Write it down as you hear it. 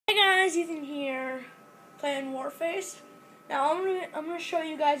guys, Ethan here, playing Warface. Now I'm gonna show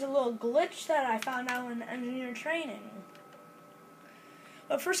you guys a little glitch that I found out in engineer training.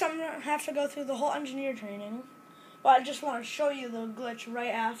 But first I'm gonna have to go through the whole engineer training. But I just want to show you the glitch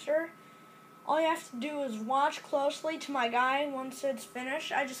right after. All you have to do is watch closely to my guy once it's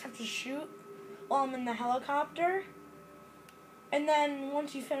finished. I just have to shoot while I'm in the helicopter. And then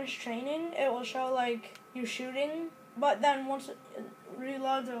once you finish training, it will show like you're shooting. But then once it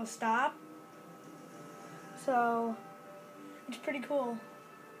reloads, it will stop. So it's pretty cool.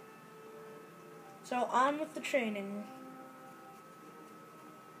 So on with the training.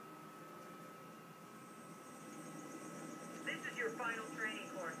 This is your final training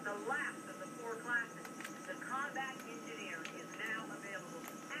course, the last of the 4 classes. The combat engineer is now available.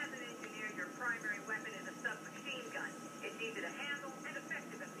 As an engineer, your primary weapon is a submachine gun. It's easy to handle and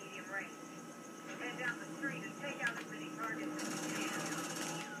effective at medium range. Head down the street and take out as many targets as you can.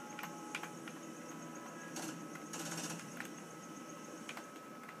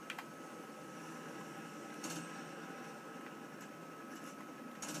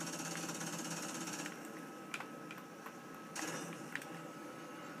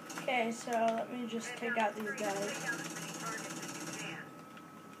 Okay, so let me just take out these guys.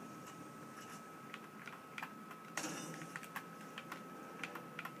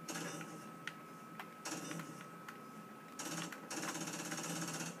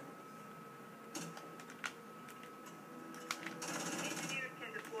 Engineers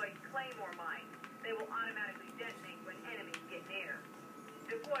can deploy claymore mines. They will automatically detonate when enemies get near.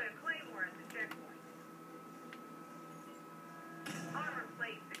 Deploy a claymore at the checkpoint. Armor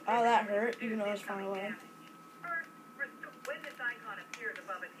plates. Oh, that hurt, even though it's far away. First, when this icon appears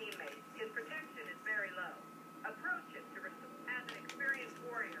above a teammate, his protection is very low. Approach it to restore. As an experienced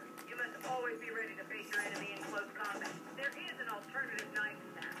warrior, you must always be ready to face your enemy in close combat. There is an alternative knife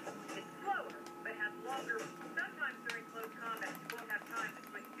attack. It's slower, but has longer. Sometimes during close combat, you won't have time to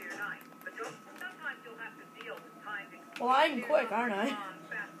switch to your knife. But sometimes you'll have to deal with timing. Well, I'm quick, aren't I?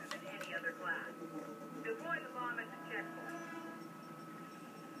 Faster than any other class. Deploy the bomb at the checkpoint.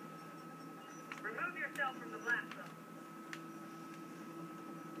 Remove yourself from the blast zone.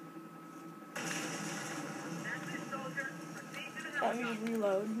 That's it, soldier. Proceed to the Let me helicopter. just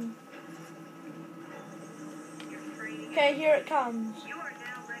reload. Your training. Okay, here it comes. You are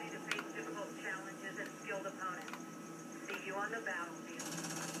now ready to face difficult challenges and skilled opponents. See you on the battlefield.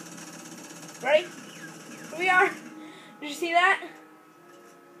 Ready? Here we are. Did you see that?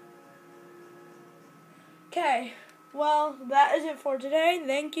 Okay. Well, that is it for today.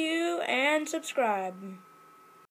 Thank you and subscribe.